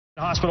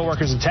Hospital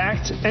workers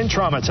attacked and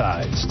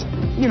traumatized.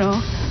 You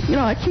know,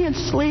 I can't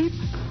sleep.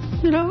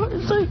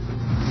 It's like...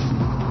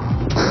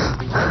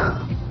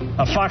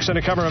 A Fox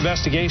Undercover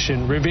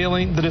investigation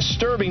revealing the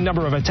disturbing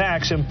number of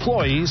attacks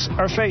employees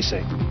are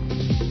facing.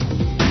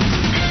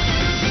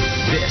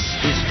 This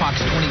is Fox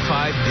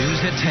 25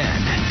 News at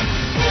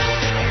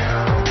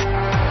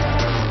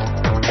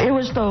 10. It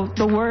was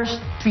the worst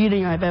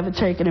beating I've ever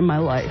taken in my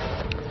life.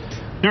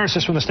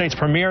 Nurses from the state's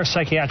premier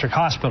psychiatric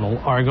hospital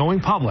are going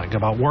public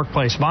about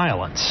workplace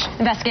violence.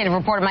 Investigative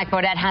reporter Mike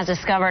Bodette has is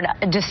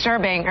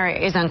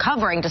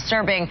uncovering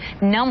disturbing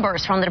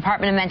numbers from the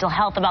Department of Mental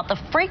Health about the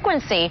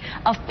frequency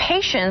of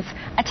patients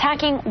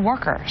attacking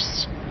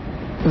workers.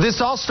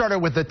 This all started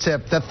with the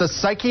tip that the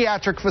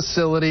psychiatric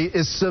facility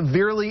is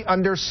severely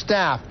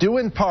understaffed, due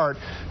in part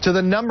to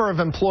the number of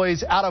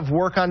employees out of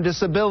work on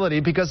disability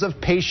because of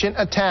patient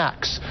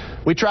attacks.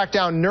 We tracked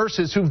down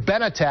nurses who've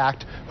been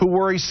attacked who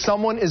worry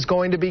someone is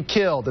going to be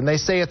killed, and they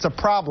say it's a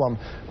problem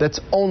that's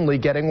only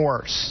getting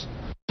worse.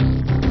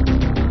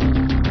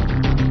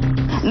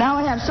 Now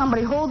I have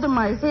somebody holding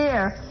my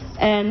hair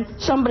and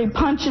somebody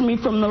punching me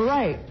from the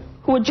right,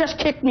 who had just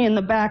kicked me in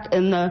the back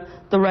in the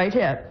right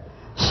hip.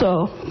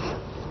 So...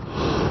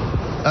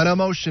 An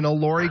emotional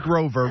Lori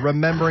Grover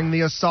remembering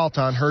the assault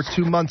on her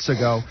 2 months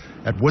ago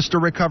at Worcester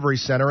Recovery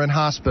Center and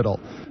Hospital.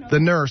 The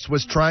nurse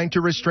was trying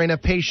to restrain a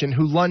patient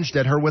who lunged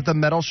at her with a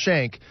metal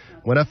shank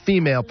when a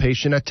female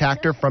patient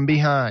attacked her from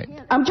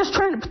behind. I'm just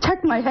trying to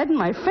protect my head and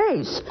my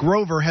face.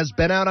 Grover has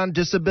been out on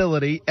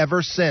disability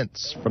ever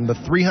since, from the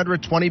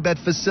 320-bed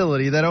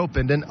facility that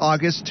opened in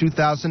August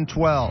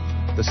 2012.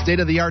 The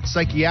state-of-the-art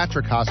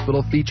psychiatric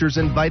hospital features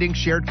inviting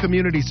shared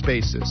community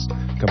spaces,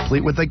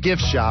 complete with a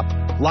gift shop,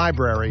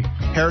 library,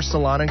 hair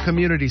salon, and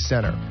community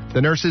center.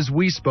 The nurses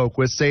we spoke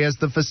with say as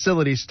the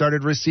facility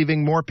started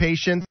receiving more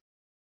patients,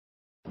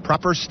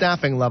 proper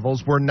staffing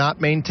levels were not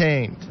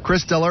maintained.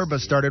 Chris Delurba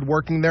started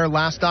working there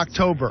last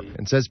October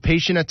and says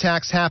patient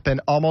attacks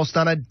happen almost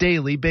on a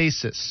daily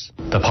basis.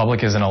 The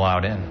public isn't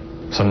allowed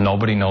in, so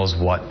nobody knows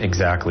what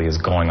exactly is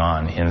going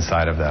on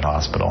inside of that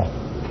hospital.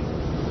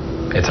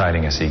 It's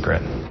hiding a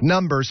secret.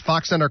 Numbers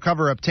Fox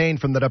Undercover obtained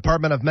from the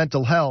Department of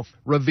Mental Health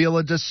reveal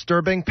a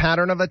disturbing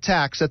pattern of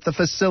attacks at the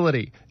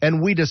facility,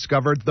 and we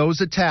discovered those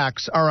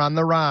attacks are on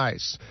the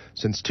rise.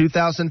 Since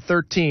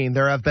 2013,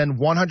 there have been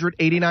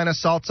 189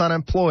 assaults on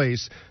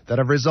employees that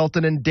have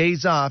resulted in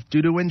days off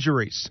due to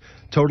injuries,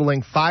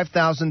 totaling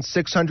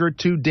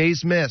 5,602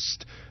 days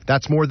missed.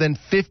 That's more than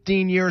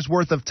 15 years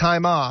worth of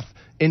time off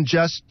in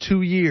just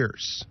 2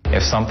 years.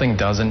 If something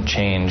doesn't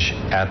change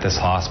at this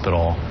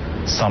hospital,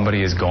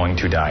 somebody is going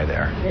to die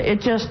there.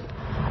 It just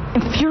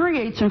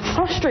infuriates and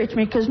frustrates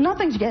me because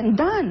nothing's getting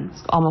done.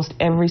 Almost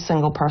every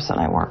single person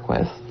I work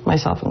with,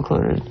 myself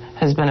included,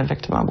 has been a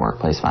victim of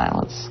workplace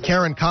violence.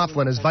 Karen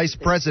Coughlin is vice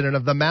president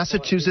of the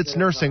Massachusetts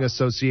Nursing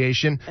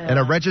Association and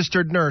a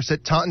registered nurse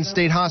at Taunton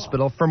State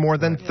Hospital for more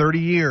than 30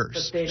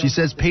 years. She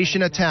says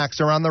patient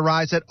attacks are on the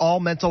rise at all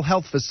mental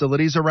health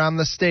facilities around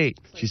the state.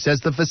 She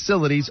says the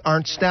facilities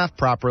aren't staffed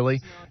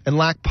properly and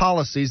lack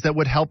policies that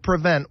would help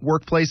prevent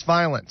workplace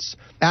violence.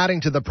 Adding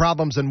to the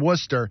problems in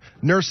Worcester,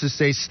 nurses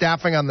say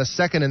staffing on the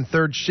second and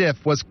third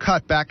shift was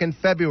cut back in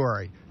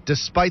February,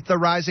 despite the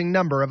rising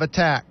number of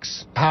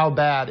attacks. How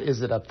bad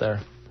is it up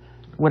there?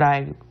 Would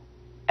I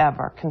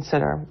ever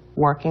consider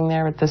working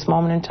there at this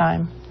moment in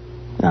time?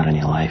 Not in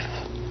your life.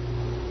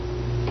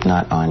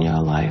 Not on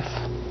your life.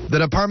 The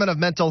Department of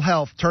Mental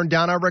Health turned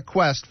down our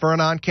request for an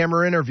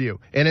on-camera interview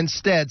and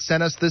instead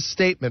sent us this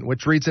statement,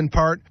 which reads in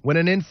part, when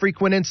an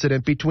infrequent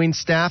incident between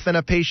staff and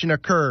a patient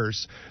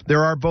occurs,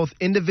 there are both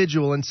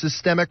individual and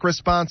systemic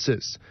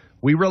responses.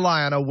 We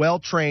rely on a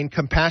well-trained,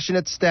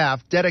 compassionate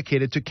staff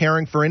dedicated to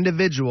caring for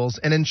individuals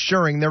and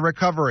ensuring their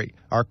recovery.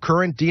 Our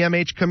current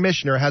DMH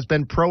commissioner has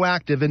been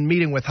proactive in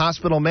meeting with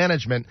hospital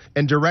management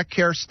and direct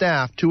care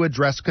staff to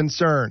address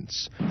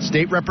concerns.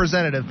 State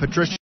Representative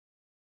Patricia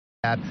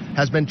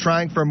has been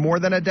trying for more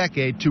than a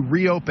decade to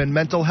reopen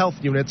mental health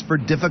units for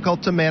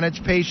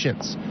difficult-to-manage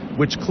patients,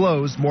 which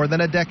closed more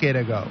than a decade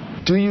ago.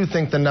 Do you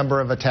think the number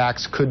of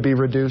attacks could be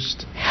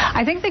reduced?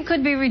 I think they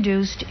could be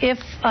reduced if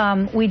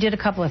we did a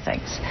couple of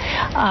things.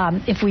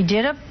 If we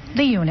did up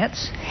the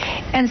units,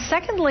 and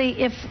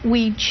secondly, if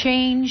we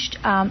changed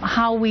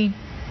how we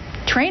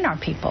train our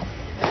people.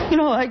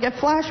 I get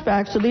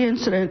flashbacks of the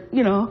incident.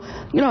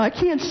 I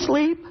can't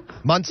sleep.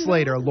 Months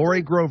later,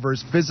 Lori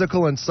Grover's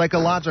physical and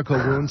psychological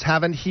wounds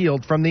haven't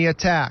healed from the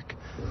attack.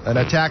 An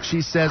attack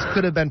she says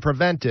could have been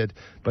prevented,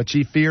 but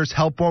she fears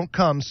help won't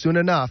come soon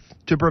enough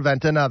to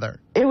prevent another.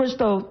 It was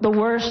the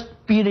worst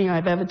beating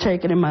I've ever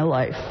taken in my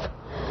life.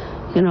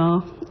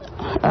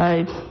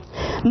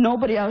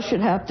 Nobody else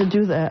should have to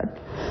do that.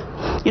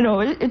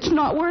 It's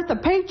not worth a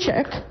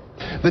paycheck.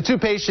 The two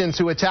patients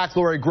who attacked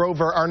Lori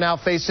Grover are now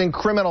facing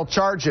criminal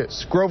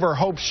charges. Grover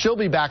hopes she'll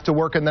be back to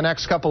work in the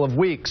next couple of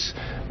weeks.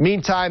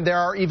 Meantime, there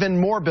are even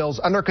more bills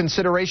under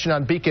consideration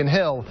on Beacon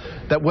Hill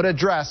that would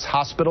address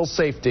hospital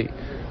safety.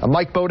 I'm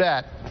Mike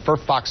Bodette for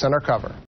Fox Undercover.